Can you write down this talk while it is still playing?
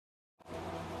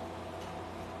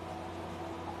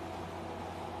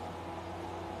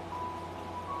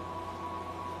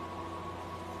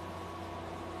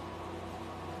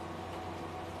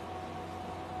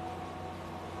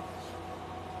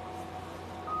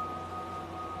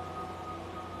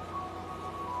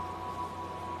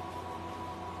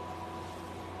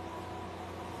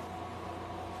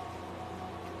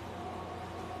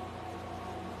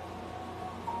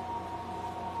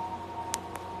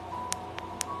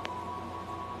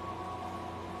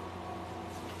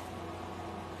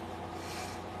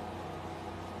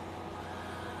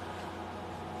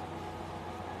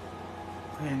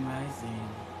Grand Rising.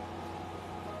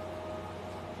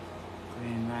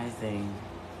 Grand Rising.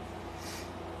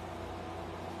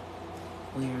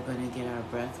 We are going to get our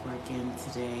breath work in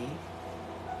today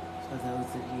for those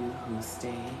of you who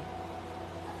stay.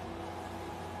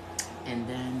 And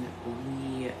then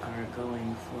we are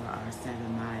going for our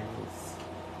 7 miles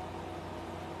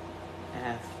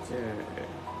after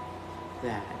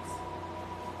that.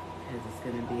 Because it's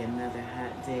going to be another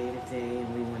hot day today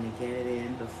and we want to get it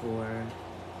in before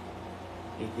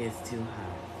it gets too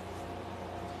hot.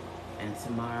 And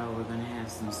tomorrow we're going to have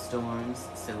some storms,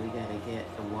 so we got to get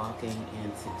the walking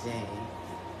in today.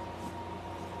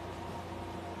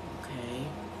 Okay?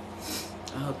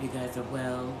 I hope you guys are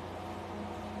well.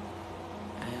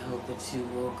 I hope that you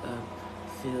woke up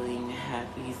feeling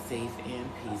happy, safe, and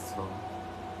peaceful.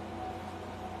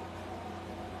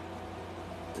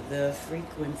 The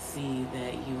frequency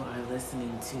that you are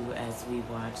listening to as we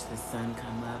watch the sun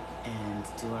come up and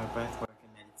do our breath work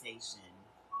and meditation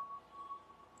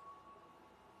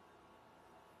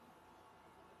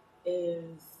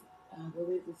is, I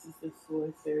believe this is the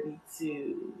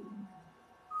 432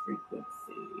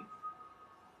 frequency.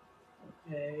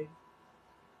 Okay.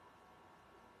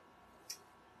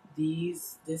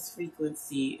 This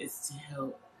frequency is to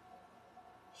help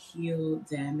heal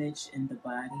damage in the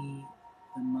body,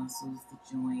 the muscles, the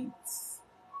joints,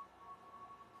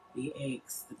 the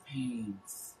aches, the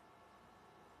pains,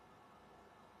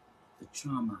 the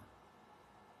trauma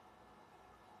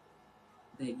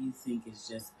that you think is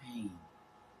just pain.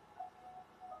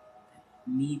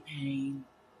 Knee pain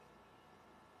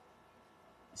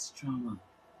is trauma.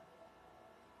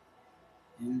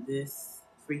 And this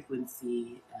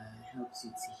frequency helps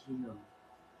you to heal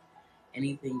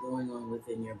anything going on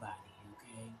within your body,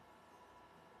 okay?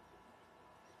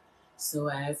 So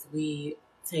as we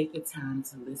take the time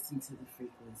to listen to the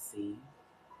frequency,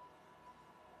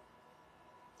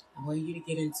 I want you to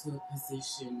get into a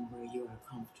position where you are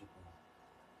comfortable.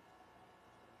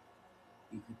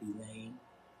 You could be laying,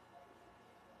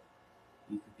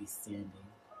 you could be standing,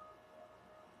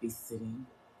 be sitting,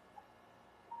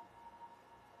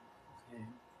 okay?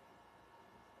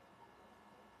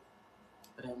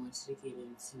 But I want you to get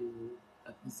into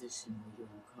a position where you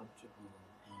are comfortable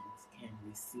and can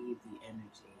receive the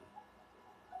energy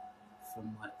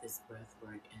from what this breath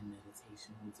work and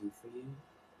meditation will do for you.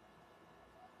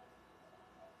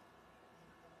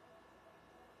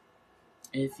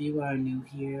 If you are new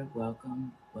here,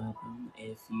 welcome, welcome.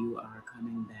 If you are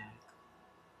coming back,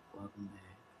 welcome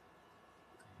back.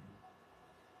 Okay.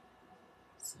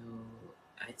 So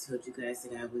I told you guys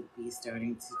that I would be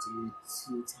starting to do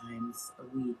 2 times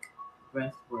a week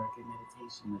breath work and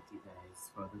meditation with you guys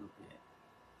for a little bit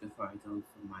before I go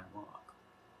for my walk.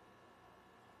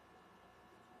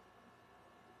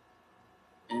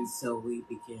 And so we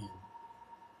begin.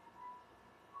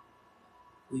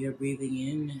 We are breathing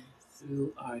in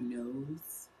through our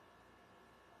nose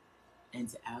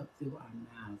and out through our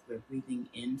mouth. We're breathing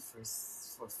in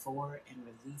for 4 and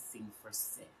releasing for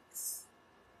 6.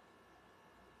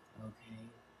 Okay?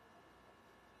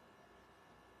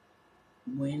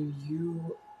 When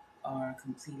you are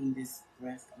completing this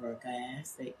breath work, I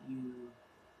ask that you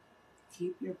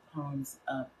keep your palms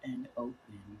up and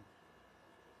open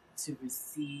to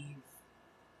receive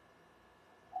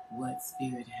what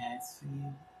Spirit has for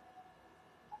you.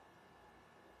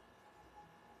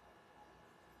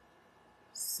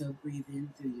 So breathe in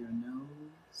through your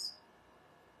nose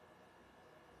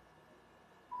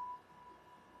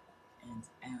and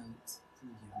out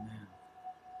through your mouth.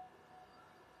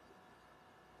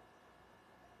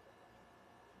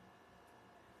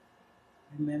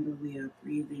 Remember, we are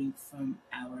breathing from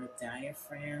our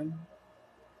diaphragm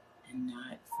and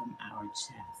not from our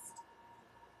chest.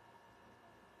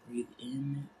 Breathe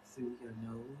in through your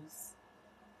nose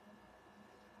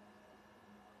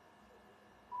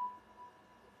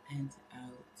and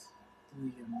out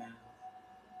through your mouth.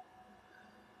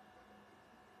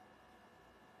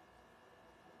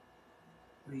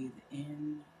 Breathe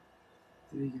in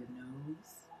through your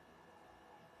nose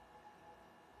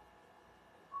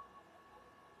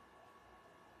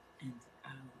and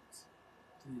out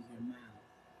through your mouth.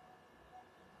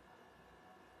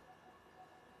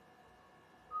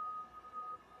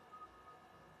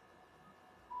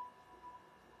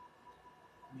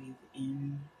 Breathe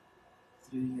in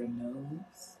through your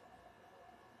nose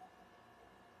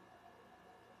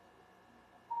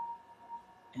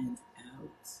and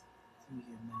out through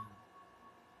your mouth.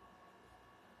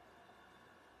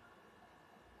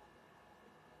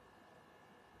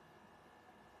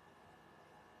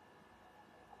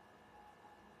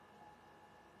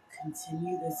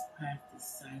 Continue this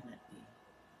practice silently.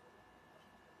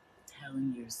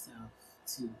 telling yourself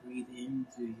to breathe in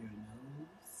through your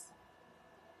nose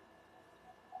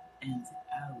and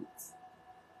out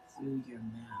through your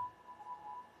mouth.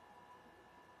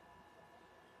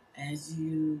 As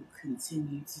you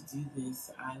continue to do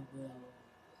this, I will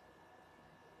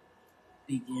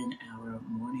begin our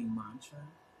morning mantra.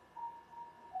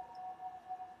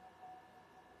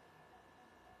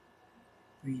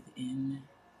 Breathe in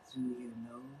through your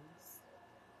nose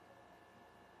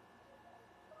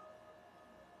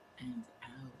and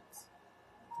out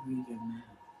through your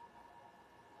mouth.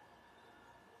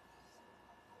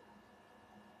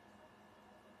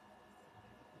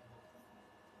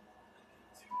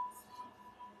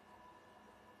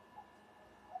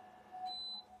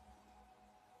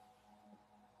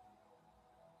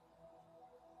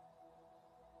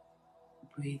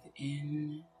 Breathe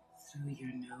in through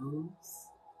your nose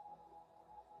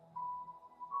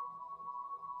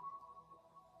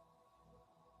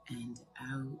and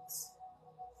out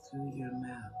through your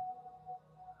mouth.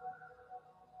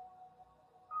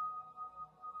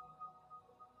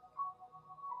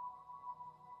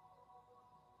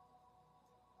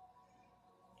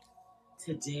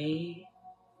 Today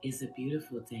is a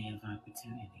beautiful day of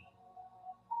opportunity.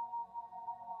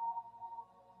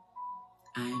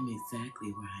 I am exactly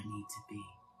where I need to be.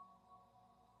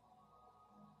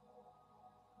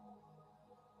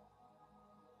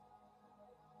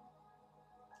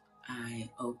 I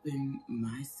open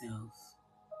myself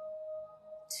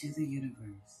to the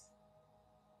universe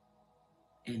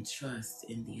and trust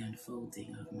in the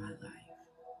unfolding of my life.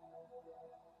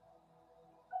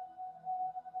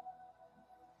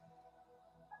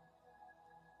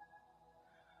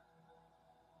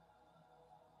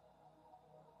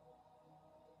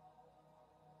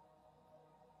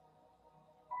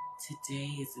 Today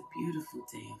is a beautiful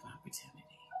day of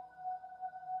opportunity.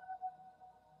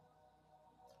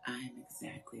 I am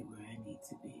exactly where I need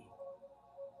to be.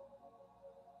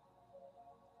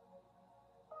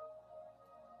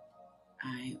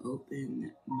 I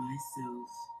open myself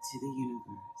to the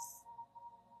universe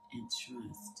and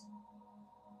trust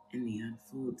in the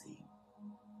unfolding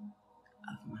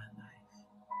of my life.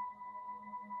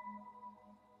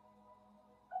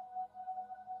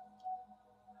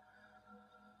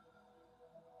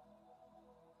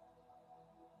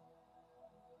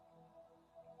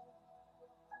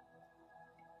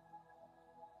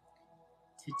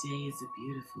 Today is a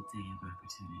beautiful day of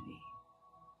opportunity.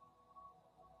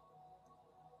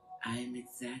 I am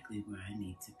exactly where I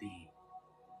need to be.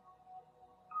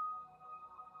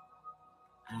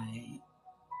 I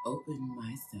open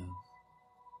myself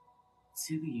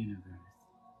to the universe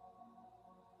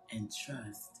and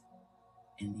trust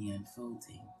in the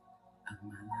unfolding of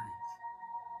my life.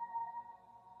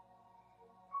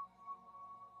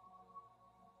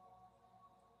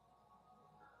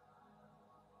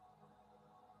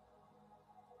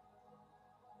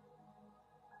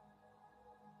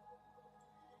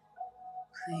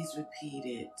 Please repeat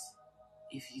it.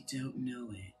 If you don't know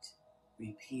it,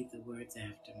 repeat the words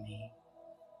after me.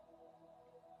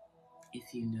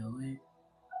 If you know it,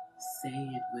 say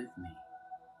it with me.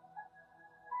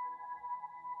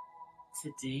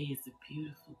 Today is a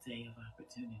beautiful day of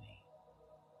opportunity.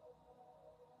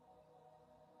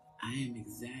 I am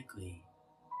exactly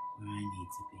where I need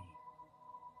to be.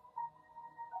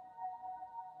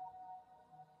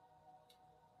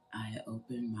 I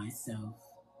open myself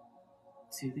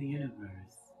to the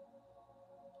universe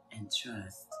and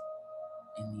trust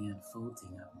in the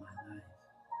unfolding of my life.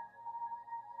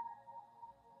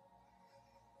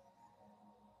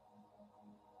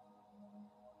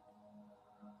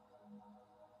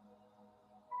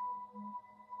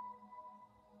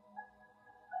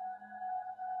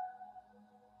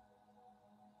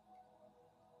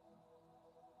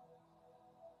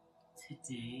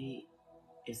 Today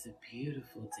is a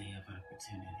beautiful day of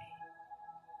opportunity.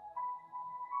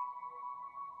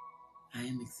 I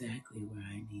am exactly where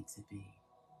I need to be.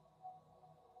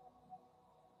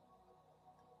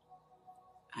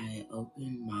 I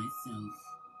open myself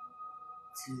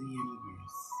to the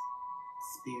universe,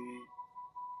 Spirit,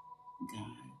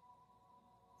 God,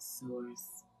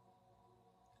 Source,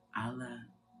 Allah,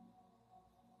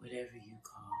 whatever you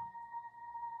call,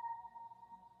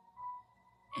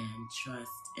 and trust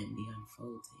in the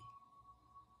unfolding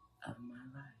of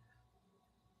my life.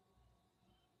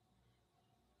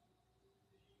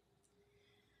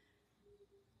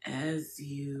 As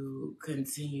you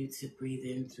continue to breathe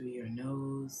in through your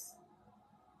nose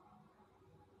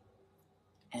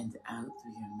and out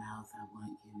through your mouth, I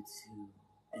want you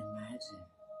to imagine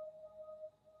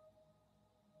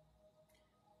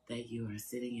that you are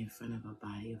sitting in front of a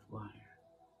body of water.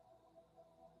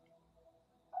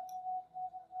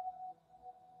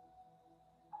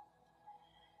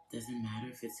 Doesn't matter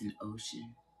if it's an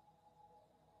ocean.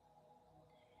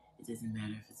 It doesn't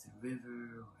matter if it's a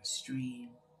river or a stream,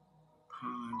 a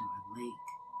pond or a lake.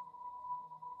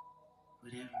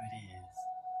 Whatever it is,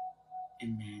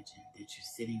 imagine that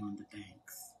you're sitting on the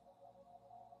banks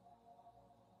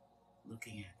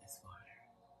looking at this water.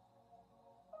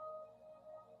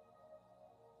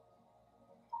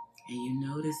 And you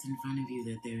notice in front of you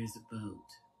that there is a boat.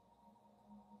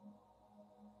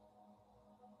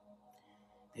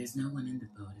 There's no one in the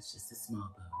boat, it's just a small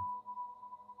boat.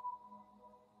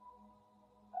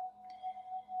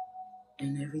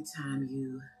 And every time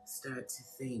you start to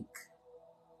think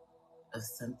of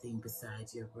something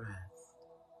besides your breath,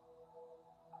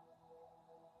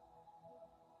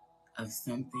 of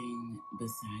something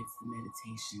besides the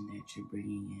meditation that you're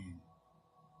bringing in,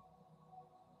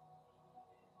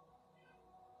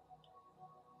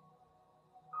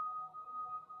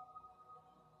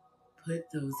 put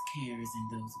those cares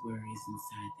and those worries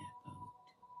inside that boat.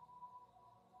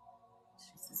 It's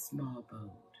just a small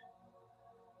boat,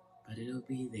 but it'll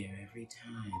be there every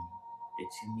time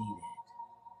that you need it.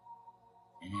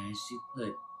 And as you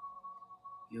put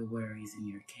your worries and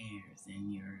your cares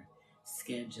and your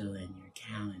schedule and your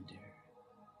calendar,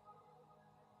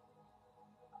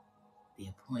 the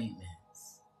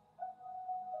appointments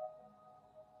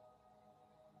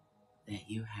that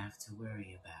you have to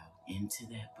worry about into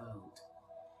that boat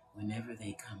whenever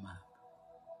they come up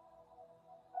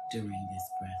during this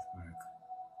breath work.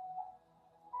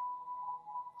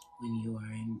 When you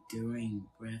are doing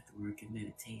breath work and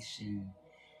meditation,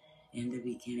 in the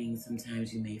beginning,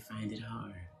 sometimes you may find it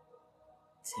hard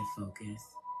to focus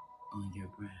on your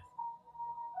breath.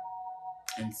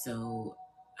 And so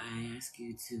I ask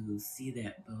you to see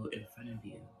that boat in front of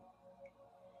you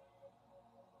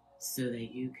so that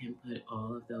you can put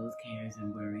all of those cares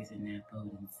and worries in that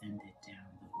boat and send it down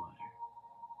the water.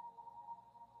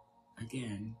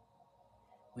 Again,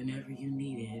 whenever you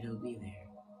need it, it'll be there.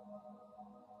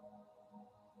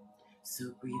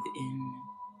 So breathe in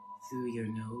through your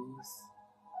nose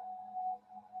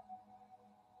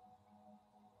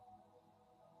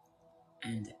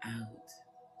and out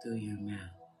through your mouth.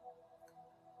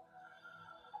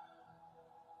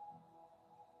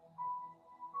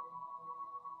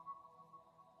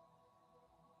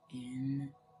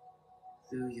 In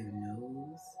through your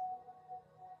nose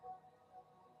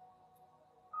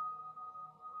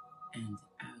and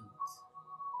out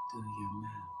through your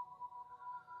mouth.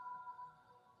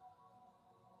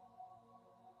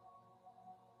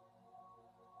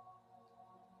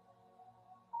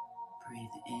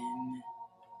 Breathe in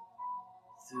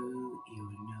through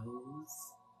your nose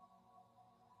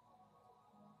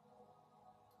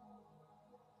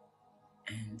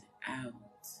and out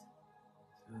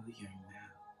through your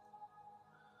mouth.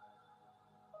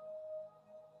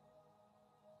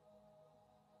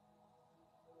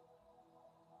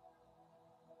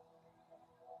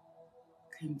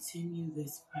 Continue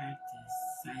this practice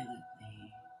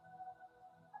silently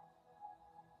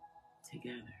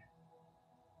together.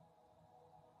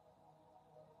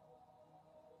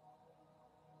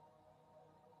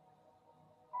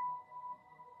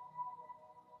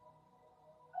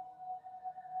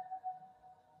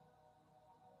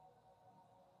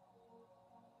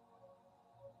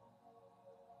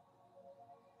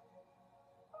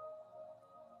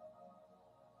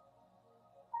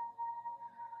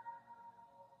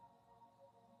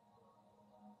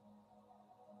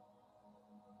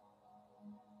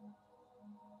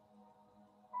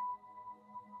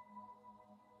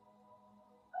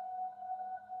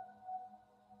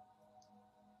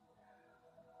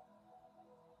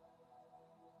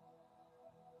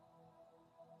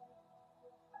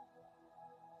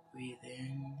 Breathe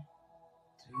in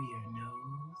through your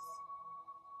nose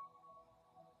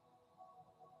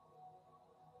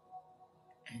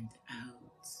and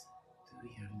out through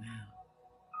your mouth.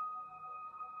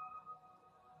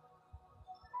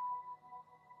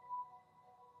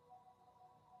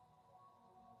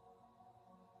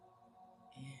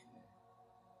 In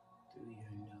through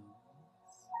your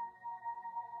nose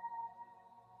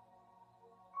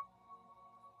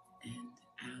and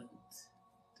out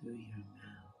through your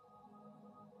mouth.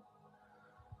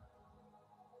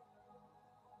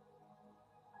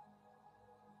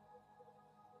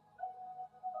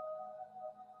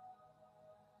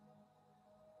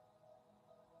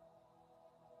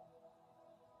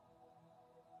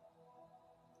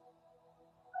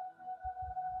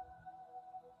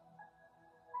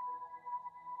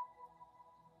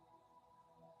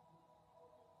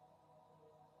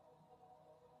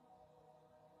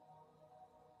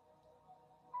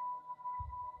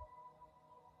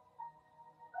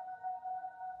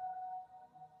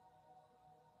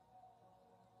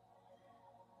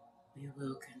 We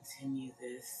will continue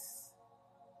this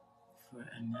for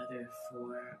another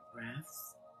 4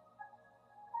 breaths.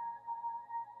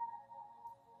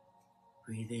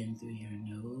 Breathe in through your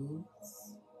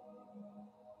nose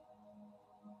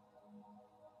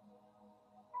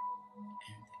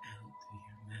and out through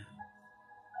your mouth.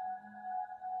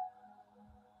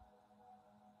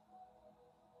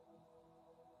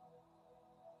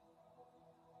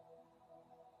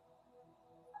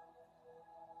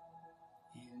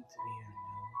 In through your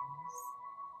nose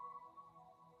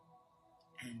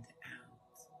and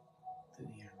out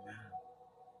through your mouth.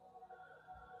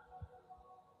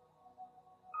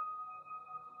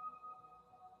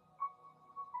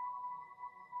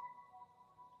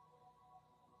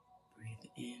 Breathe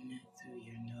in through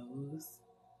your nose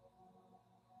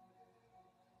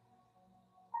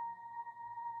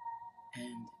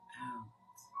and out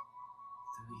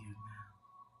through your mouth.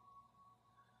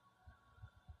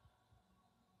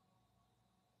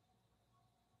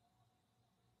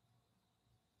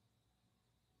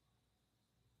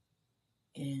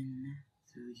 In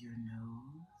through your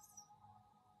nose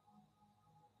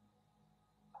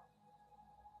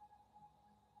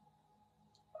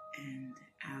and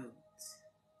out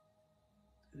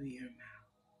through your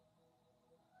mouth.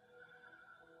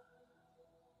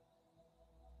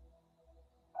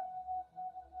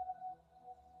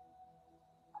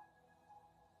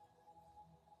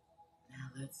 Now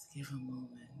let's give a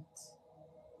moment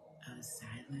of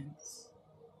silence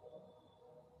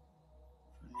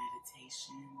for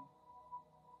meditation,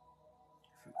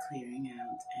 for clearing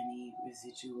out any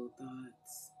residual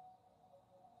thoughts.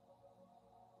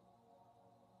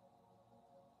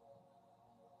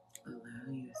 Allow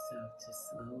yourself to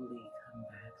slowly come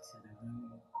back to the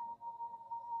room.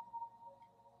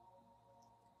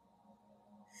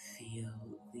 Feel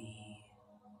the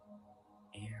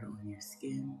air on your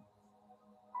skin.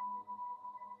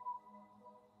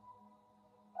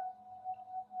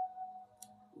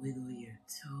 Wiggle your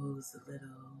toes a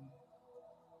little,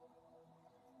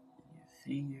 and your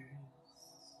fingers.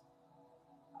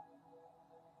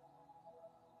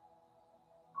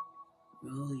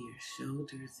 Roll your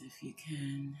shoulders if you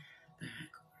can,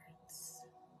 backwards.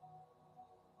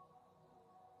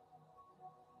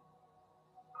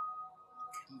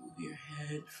 You can move your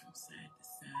head from side to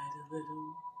side a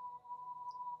little.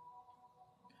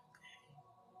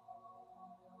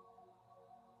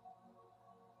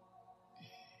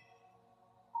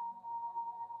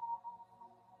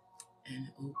 And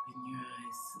open your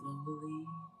eyes slowly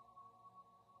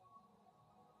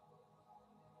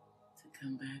to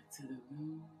come back to the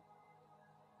room.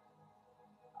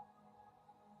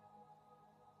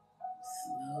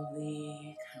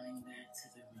 Slowly coming back to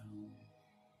the room.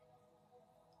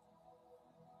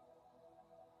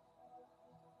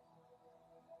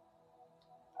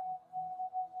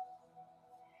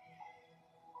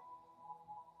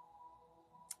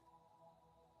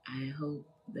 I hope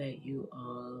that you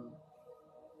all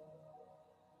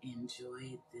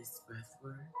enjoyed this breath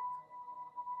work.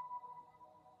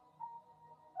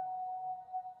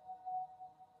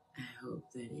 I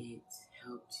hope that it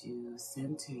helped you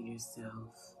center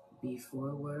yourself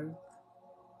before work,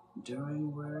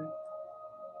 during work,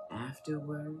 after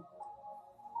work,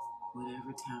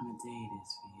 whatever time of day it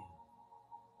is for you.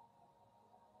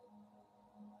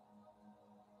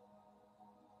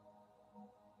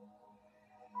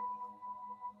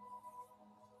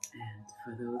 And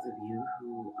for those of you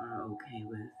who are okay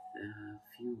with a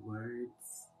few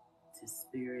words to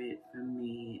spirit from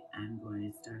me, I'm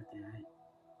going to start that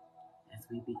as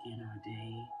we begin our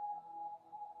day,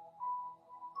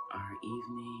 our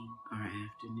evening, our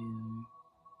afternoon.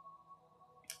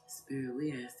 Spirit,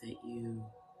 we ask that you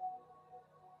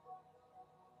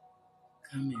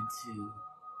come into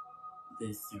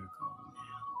this circle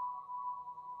now,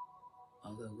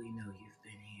 although we know you've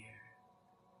been here.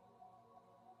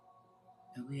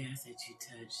 And we ask that you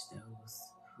touch those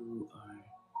who are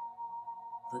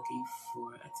looking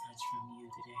for a touch from you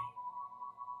today.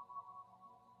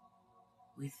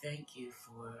 We thank you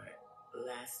for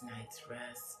last night's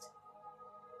rest.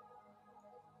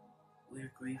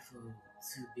 We're grateful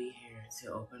to be here,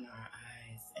 to open our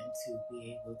eyes, and to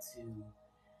be able to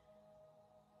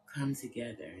come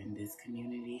together in this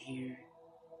community here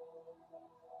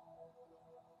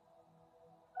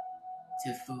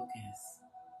to focus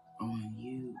on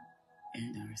you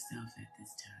and ourselves at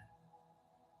this time.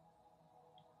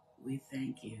 We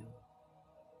thank you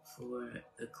for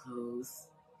the clothes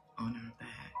on our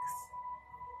backs,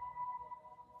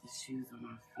 the shoes on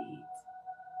our feet,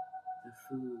 the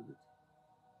food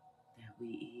that we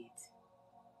eat,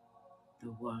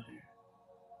 the water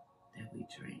that we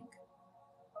drink.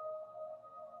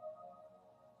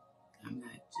 I'm not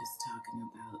just talking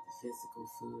about the physical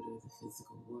food or the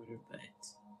physical water, but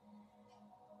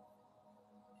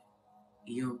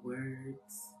your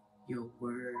words, your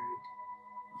word,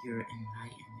 your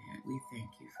enlightenment. We thank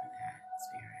you for that,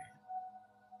 Spirit.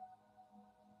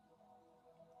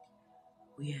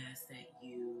 We ask that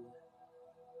you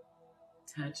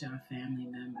touch our family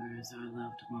members, our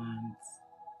loved ones,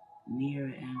 near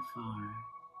and far,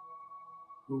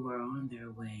 who are on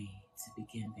their way to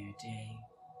begin their day,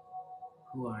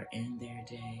 who are in their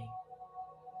day,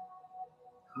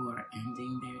 who are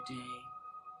ending their day.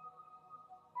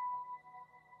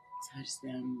 Touch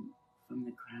them from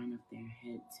the crown of their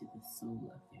head to the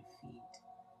sole of their feet,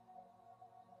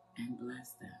 and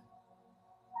bless them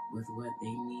with what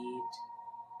they need,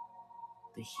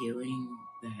 the healing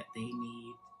that they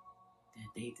need, that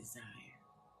they desire.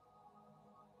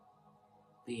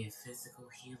 Be it physical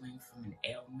healing from an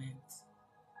ailment,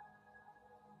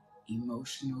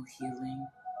 emotional healing,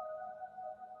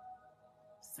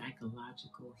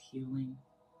 psychological healing.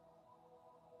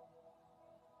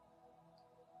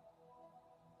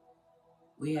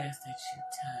 We ask that you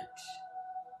touch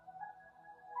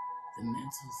the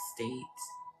mental state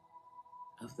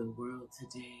of the world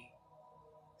today,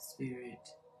 Spirit.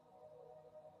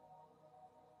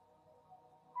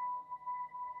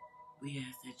 We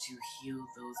ask that you heal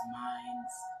those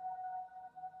minds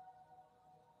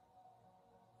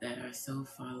that are so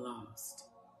far lost.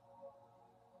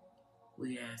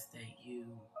 We ask that you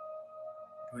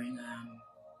bring them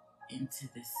into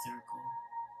this circle,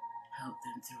 help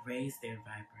them to raise their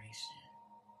vibration,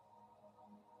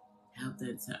 help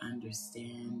them to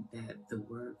understand that the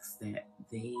works that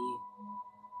they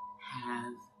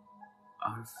have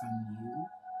are from you,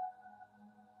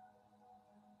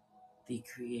 the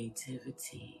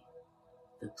creativity,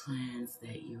 the plans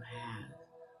that you have,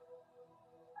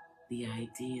 the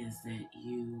ideas that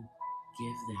you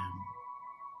give them.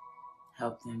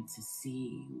 Help them to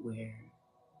see where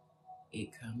it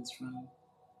comes from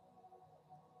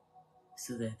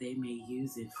so that they may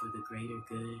use it for the greater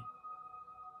good.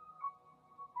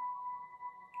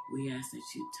 We ask that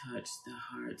you touch the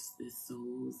hearts, the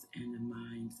souls, and the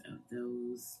minds of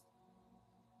those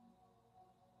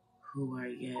who are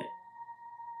yet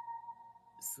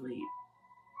asleep,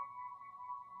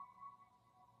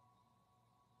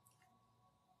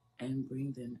 and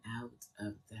bring them out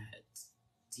of that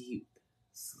deep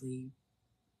sleep.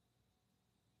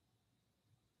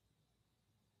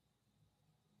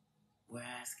 We're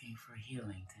asking for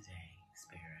healing today,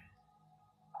 Spirit,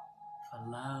 for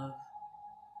love,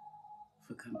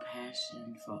 for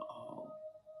compassion for all,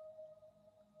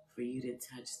 for you to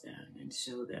touch them and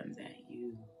show them that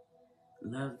you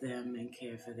love them and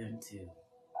care for them too.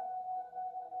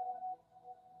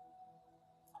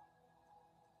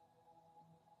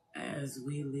 As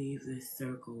we leave this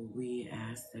circle, we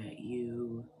ask that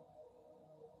you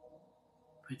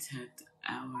protect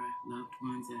our loved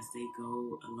ones as they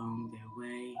go along their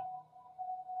way.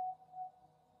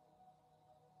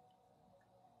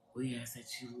 We ask that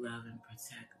you love and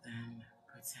protect them,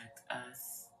 protect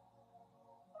us.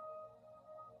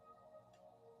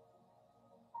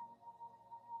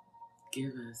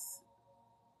 Give us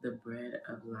the bread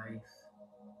of life,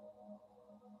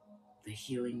 the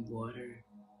healing water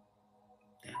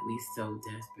that we so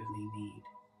desperately need.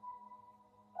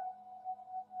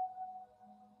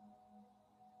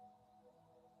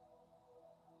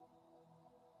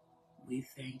 We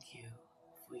thank you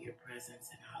for your presence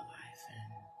in our life,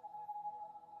 and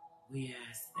we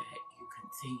ask that you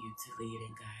continue to lead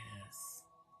and guide us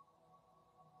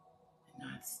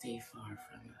and not stay far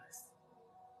from us.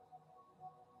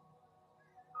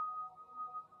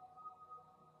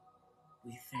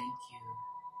 We thank you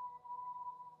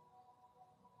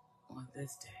on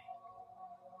this day.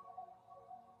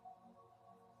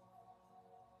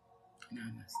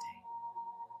 Namaste.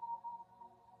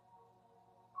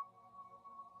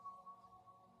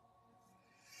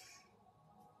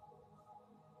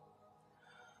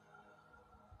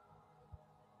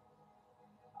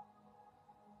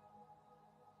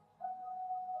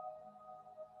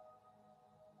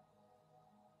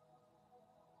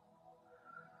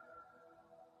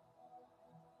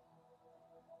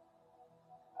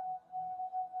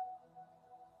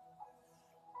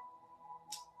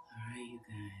 All right, you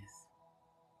guys.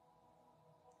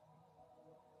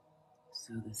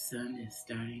 So the sun is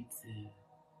starting to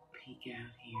peek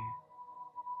out here.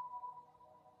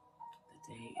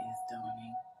 The day is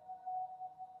dawning,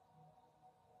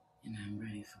 and I'm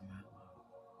ready for my walk.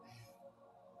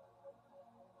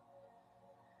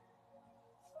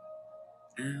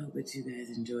 I hope that you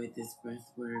guys enjoyed this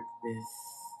breath work, this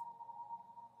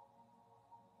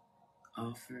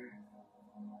offer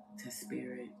to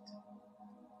Spirit.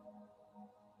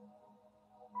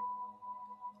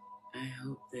 I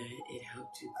hope that it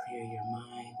helped you clear your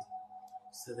mind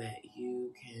so that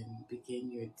you can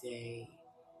begin your day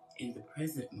in the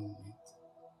present moment,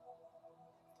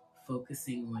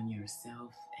 focusing on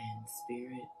yourself and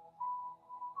Spirit.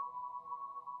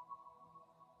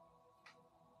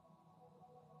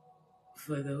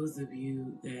 For those of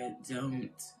you that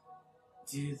don't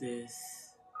do this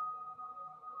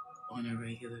on a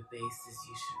regular basis,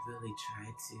 you should really try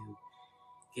to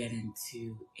get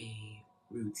into a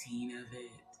routine of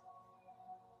it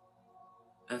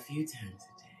a few times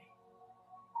a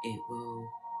day. It will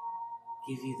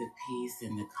give you the peace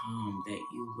and the calm that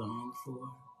you long for.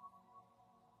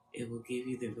 It will give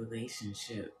you the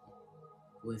relationship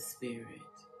with Spirit,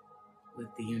 with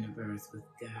the universe, with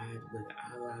God, with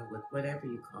Allah, with whatever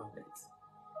you call it,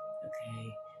 okay,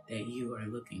 that you are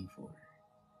looking for.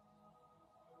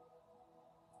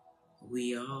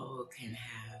 We all can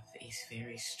have a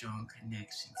very strong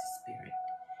connection to Spirit.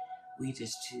 We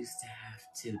just choose to have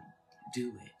to do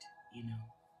it, you know.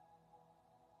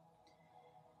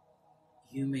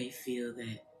 You may feel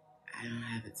that I don't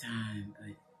have the time,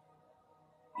 but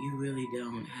you really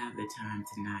don't have the time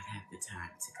to not have the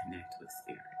time to connect with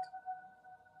Spirit.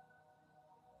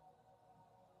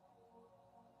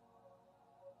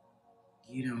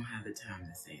 You don't have the time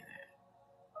to say that.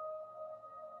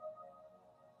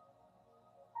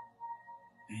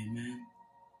 Amen.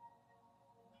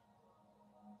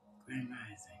 Grand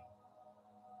Rising.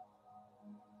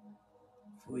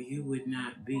 For you would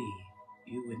not be,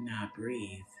 you would not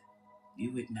breathe,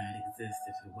 you would not exist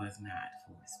if it was not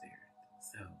for Spirit.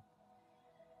 So,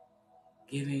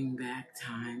 giving back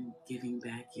time, giving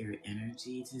back your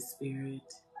energy to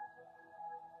Spirit,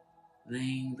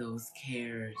 laying those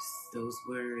cares, those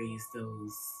worries,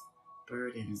 those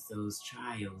burdens, those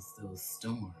trials, those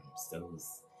storms,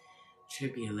 those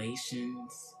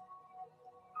tribulations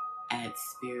at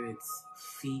Spirit's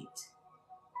feet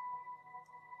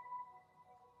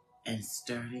and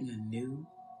starting anew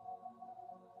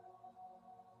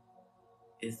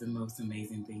is the most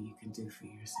amazing thing you can do for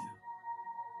yourself.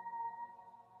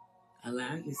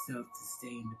 Allow yourself to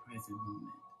stay in the present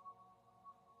moment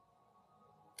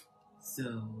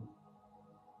so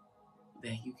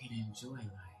that you can enjoy life.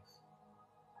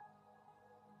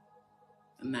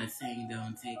 I'm not saying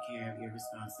don't take care of your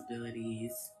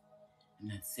responsibilities. I'm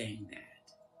not saying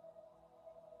that.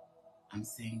 I'm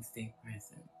saying stay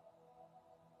present.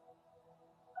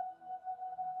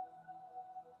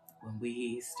 When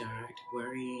we start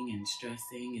worrying and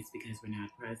stressing, it's because we're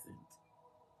not present.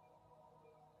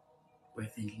 We're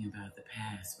thinking about the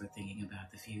past. We're thinking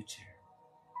about the future.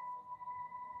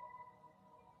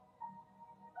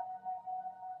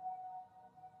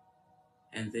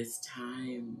 And this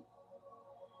time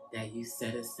that you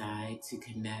set aside to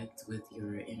connect with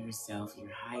your inner self,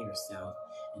 your higher self,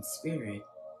 and Spirit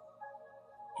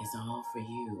is all for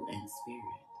you and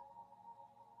Spirit.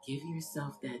 Give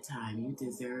yourself that time. You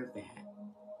deserve that.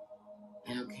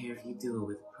 I don't care if you do it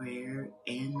with prayer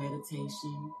and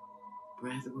meditation,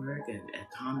 breath work,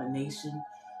 a combination,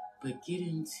 but get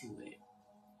into it.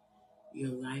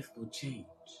 Your life will change,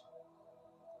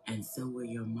 and so will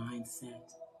your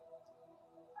mindset.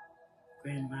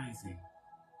 Grand Rising.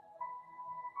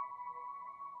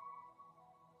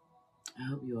 I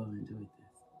hope you all enjoyed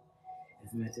this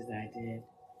as much as I did.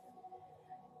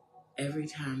 Every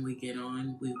time we get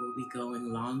on, we will be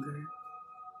going longer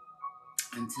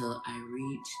until I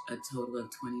reach a total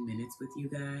of 20 minutes with you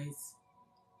guys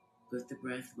with the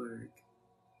breath work.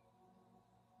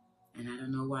 And I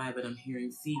don't know why, but I'm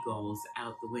hearing seagulls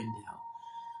out the window.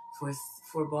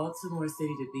 For Baltimore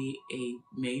City to be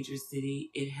a major city,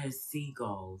 it has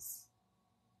seagulls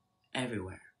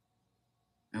everywhere.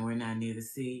 And we're not near the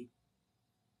sea.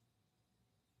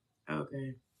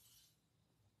 Okay.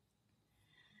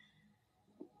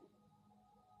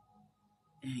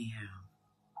 Anyhow,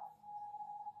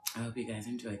 I hope you guys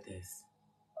enjoyed this.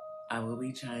 I will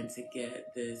be trying to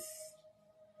get this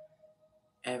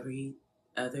every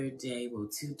other day, well,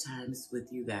 2 times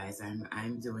with you guys.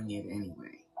 I'm doing it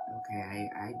anyway. Okay,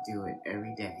 I do it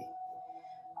every day.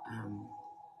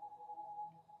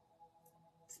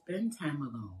 Spend time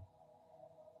alone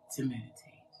to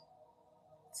meditate,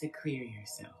 to clear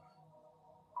yourself,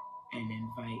 and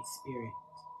invite Spirit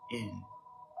in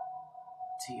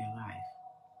to your life.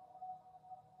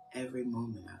 Every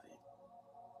moment of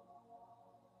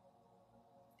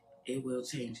it. It will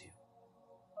change you.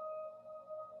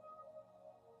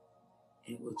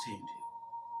 It will change you.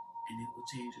 And it will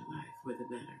change your life for the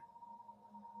better.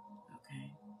 Okay?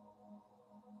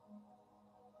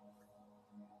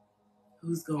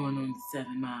 Who's going on the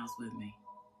 7 miles with me?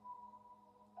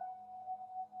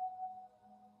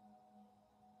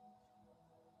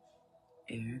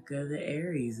 Erica the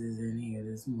Aries is in here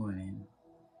this morning.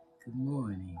 Good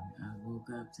morning. I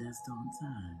woke up just on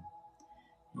time.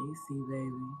 Hey, C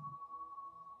baby.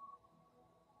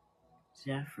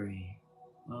 Jeffrey,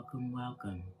 welcome,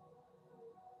 welcome.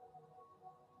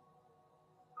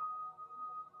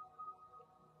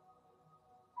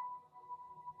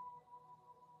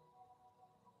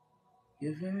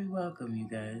 You're very welcome, you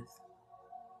guys.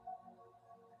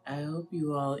 I hope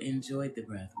you all enjoyed the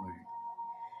breath work.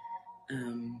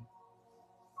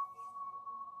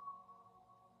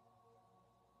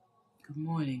 Good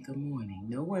morning, good morning.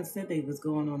 No one said they was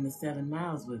going on the 7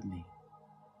 miles with me.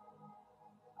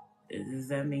 Does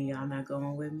that mean y'all not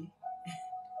going with me?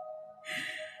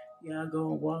 Y'all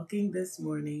going walking this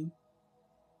morning.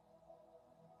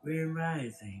 We're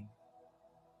rising.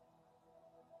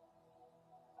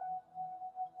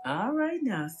 All right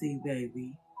now, see,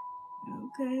 baby.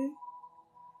 Okay.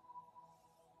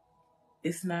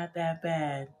 It's not that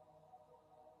bad.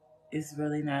 It's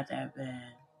really not that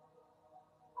bad.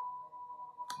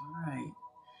 All right.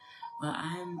 Well,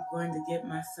 I'm going to get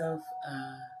myself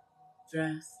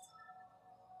dressed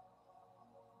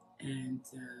and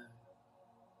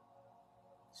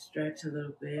stretch a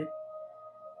little bit,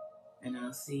 and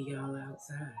I'll see y'all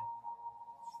outside.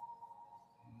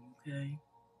 Okay.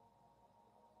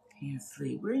 Can't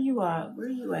sleep. Where you at? Where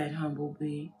you at,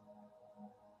 Humblebee?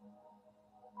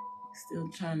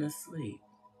 Still trying to sleep.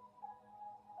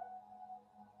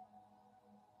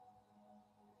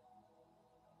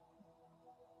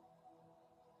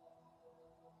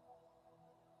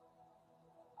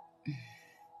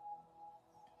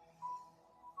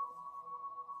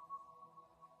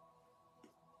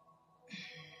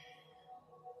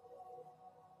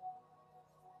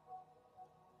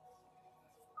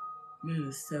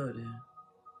 Minnesota.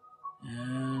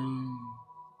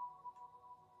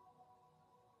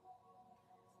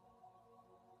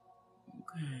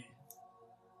 Okay.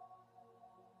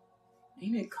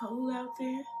 Ain't it cold out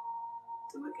there?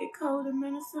 Do it get cold in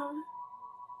Minnesota?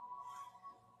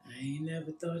 I ain't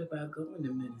never thought about going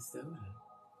to Minnesota.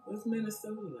 What's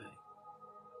Minnesota like?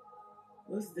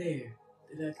 What's there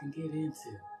that I can get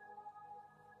into?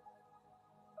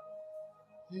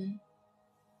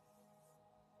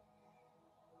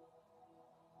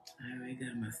 I already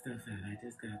got my stuff out. I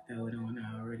just got to throw it on.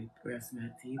 I already brushed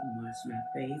my teeth and washed my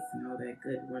face and all that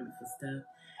good, wonderful stuff.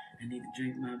 I need to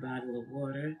drink my bottle of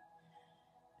water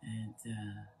and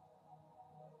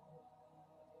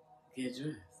get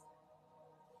dressed.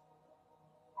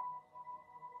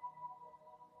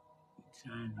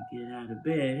 Trying to get out of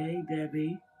bed. Hey,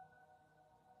 Debbie.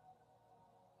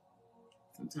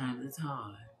 Sometimes it's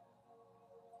hard.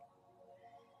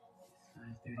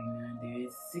 5:39 there.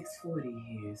 It's 6:40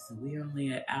 here, so we're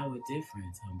only an hour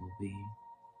difference, Humblebee.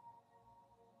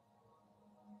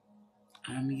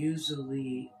 I'm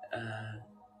usually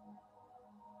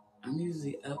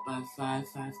up by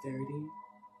 5:30.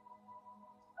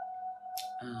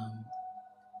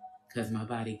 Because my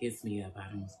body gets me up. I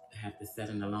don't have to set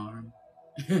an alarm.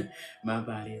 My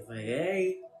body is like,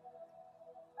 hey,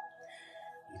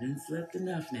 you done slept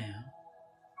enough now.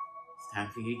 It's time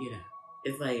for you to get up.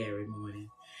 It's like every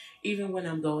morning. Even when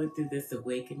I'm going through this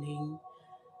awakening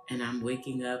and I'm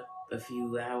waking up a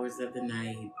few hours of the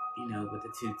night, with the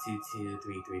 222,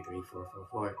 333,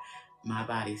 444, my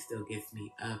body still gets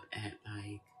me up at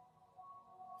like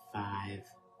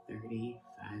 5:30,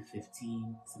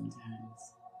 5:15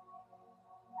 sometimes.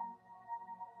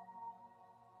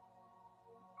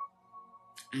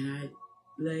 And I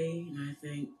lay and I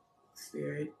thank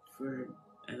Spirit for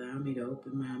allowing me to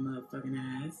open my motherfucking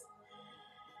eyes.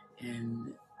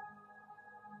 And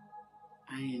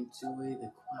I enjoy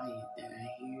the quiet that I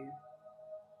hear.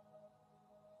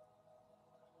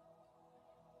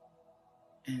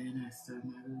 And then I start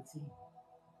my routine.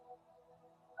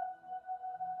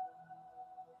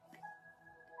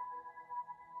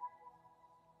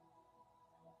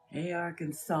 Hey,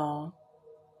 Arkansas.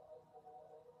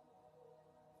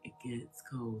 It gets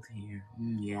cold here.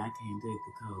 Yeah, I can't dig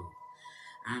the cold.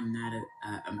 I'm not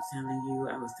I'm telling you,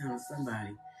 I was telling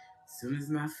somebody, as soon as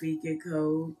my feet get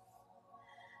cold,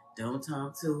 don't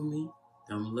talk to me,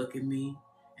 don't look at me,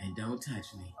 and don't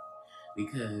touch me.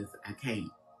 Because I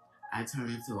can't. I turn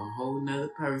into a whole nother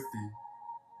person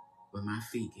when my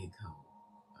feet get cold.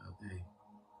 Okay.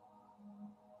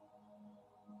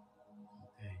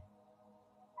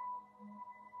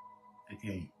 I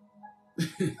can't.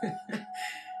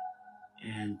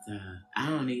 And I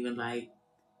don't even like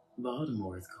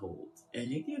Baltimore is cold.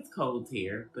 And it gets cold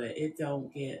here, but it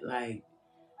don't get like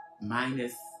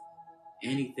minus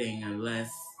anything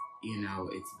unless,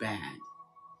 it's bad.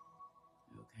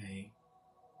 Okay?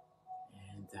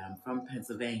 And I'm from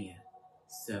Pennsylvania,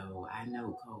 so I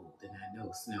know cold and I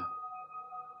know snow.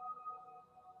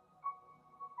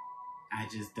 I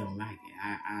just don't like it.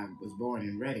 I was born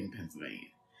in Reading, Pennsylvania.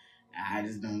 I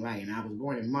just don't like it. And I was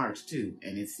born in March, too,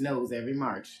 and it snows every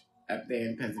March up there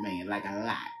in Pennsylvania, like a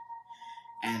lot.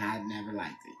 And I never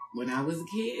liked it. When I was a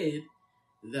kid,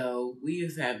 though, we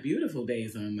used to have beautiful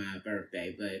days on my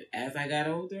birthday, but as I got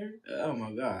older, oh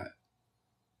my God.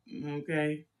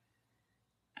 Okay?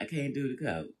 I can't do the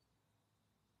cold.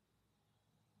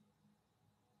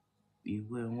 You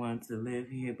wouldn't want to live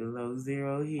here below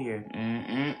zero here.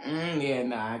 Yeah,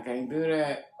 no, I can't do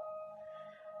that.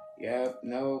 Yep,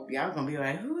 nope. Y'all gonna be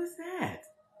like, who is that?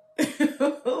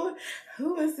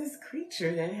 who is this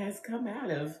creature that has come out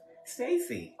of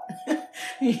Stacy?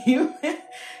 you,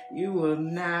 you will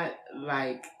not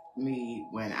like me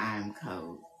when I'm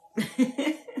cold.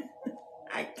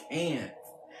 I can't.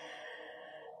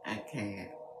 I can't.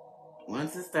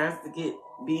 Once it starts to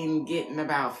getting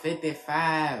about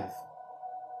 55,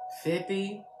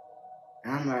 50,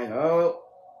 I'm like, oh.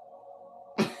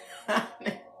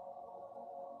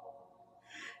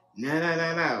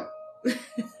 No.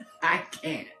 I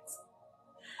can't.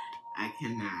 I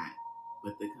cannot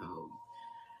with the cold.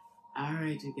 All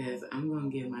right, you guys, I'm going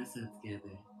to get myself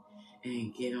together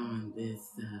and get on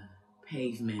this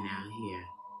pavement out here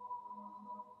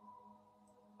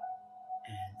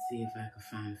and see if I can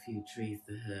find a few trees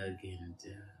to hug and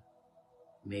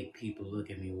make people look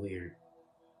at me weird.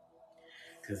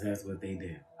 Because that's what they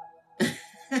do.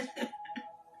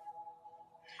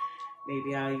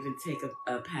 Maybe I'll even take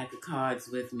a pack of cards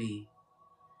with me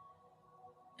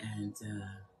and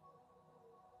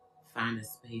find a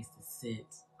space to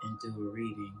sit and do a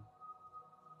reading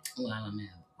while I'm out.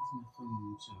 Is my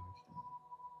phone charged?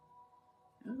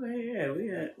 Okay, yeah,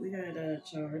 we got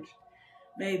charge.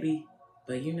 Maybe.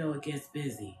 But it gets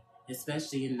busy,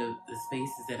 especially in the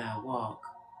spaces that I walk.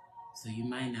 So you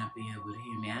might not be able to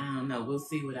hear me. I don't know. We'll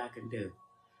see what I can do.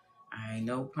 I ain't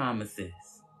no promises.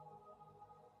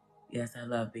 Yes, I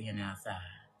love being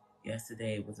outside.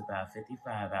 Yesterday it was about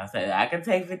 55 outside. I can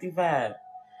take 55,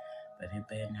 but it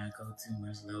better not go too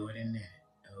much lower than that.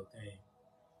 Okay.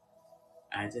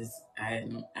 I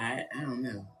don't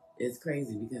know. It's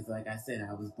crazy because, like I said,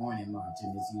 I was born in March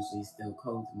and it's usually still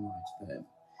cold in March, but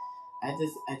I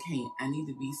can't. I need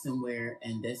to be somewhere,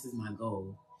 and this is my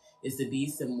goal, is to be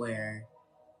somewhere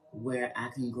where I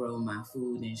can grow my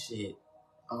food and shit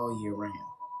all year round.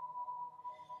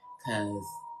 Because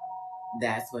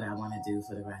that's what I want to do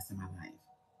for the rest of my life.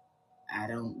 I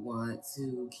don't want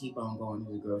to keep on going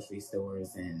to the grocery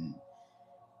stores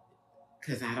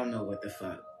because I don't know what the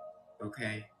fuck,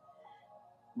 okay,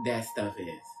 that stuff is.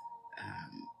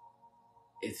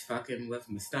 It's fucking with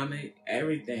my stomach,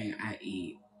 everything I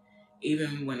eat.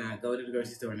 Even when I go to the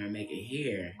grocery store and I make it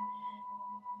here,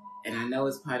 and I know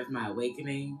it's part of my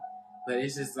awakening, but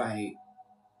it's just like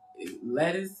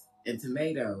lettuce and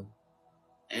tomato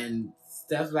and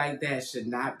stuff like that should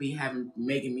not be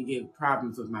making me get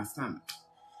problems with my stomach.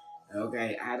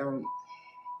 Okay, I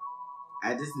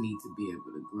just need to be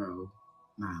able to grow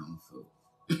my own food.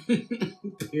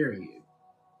 Period.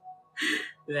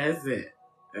 That's it.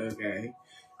 Okay.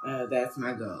 That's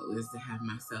my goal, is to have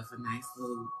myself a nice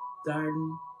little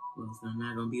garden. Well, it's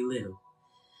not gonna be little.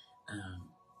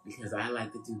 Because I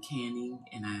like to do canning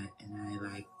and I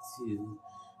like to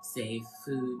save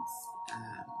foods.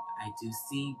 I do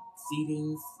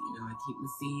seedings. I keep my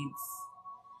seeds.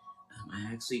 I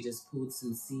actually just pulled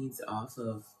some seeds off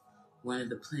of one of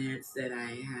the plants that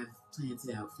I have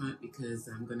planted out front because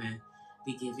I'm gonna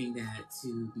be giving that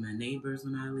to my neighbors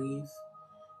when I leave,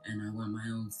 and I want my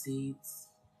own seeds.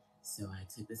 So I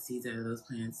took the seeds out of those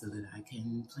plants so that I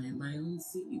can plant my own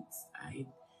seeds. I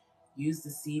use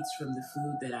the seeds from the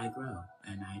food that I grow,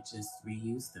 and I just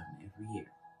reuse them every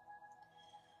year.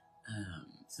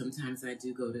 Sometimes I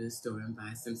do go to the store and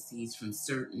buy some seeds from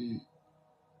certain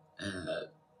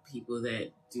people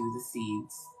that do the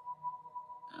seeds.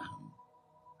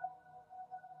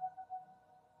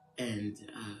 And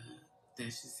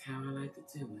that's just how I like to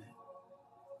do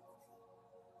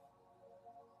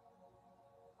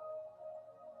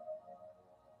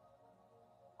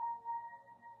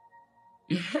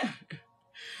it.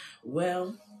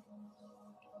 Well,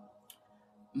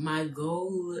 my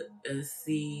goal is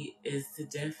to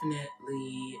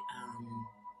definitely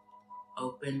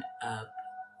open up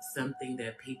something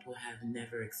that people have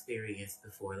never experienced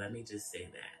before. Let me just say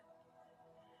that.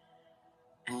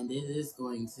 And it is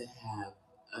going to have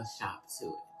a shop to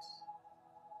it.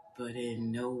 but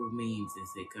in no means is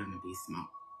it going to be small.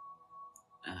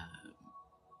 Um,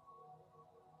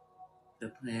 the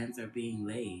plans are being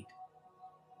laid,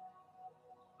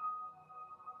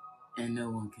 and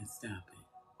no one can stop it.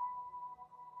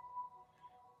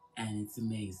 And it's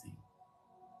amazing.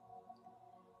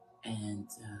 And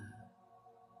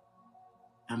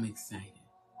I'm excited.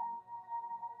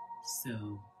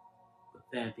 So, with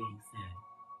that being said,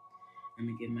 I'm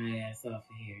going to get my ass off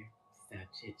of here, stop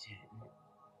chit-chatting,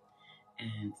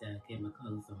 and get my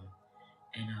clothes on.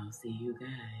 And I'll see you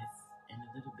guys in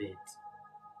a little bit.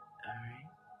 Alright?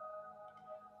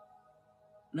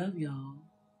 Love y'all.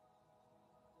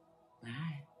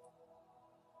 Bye.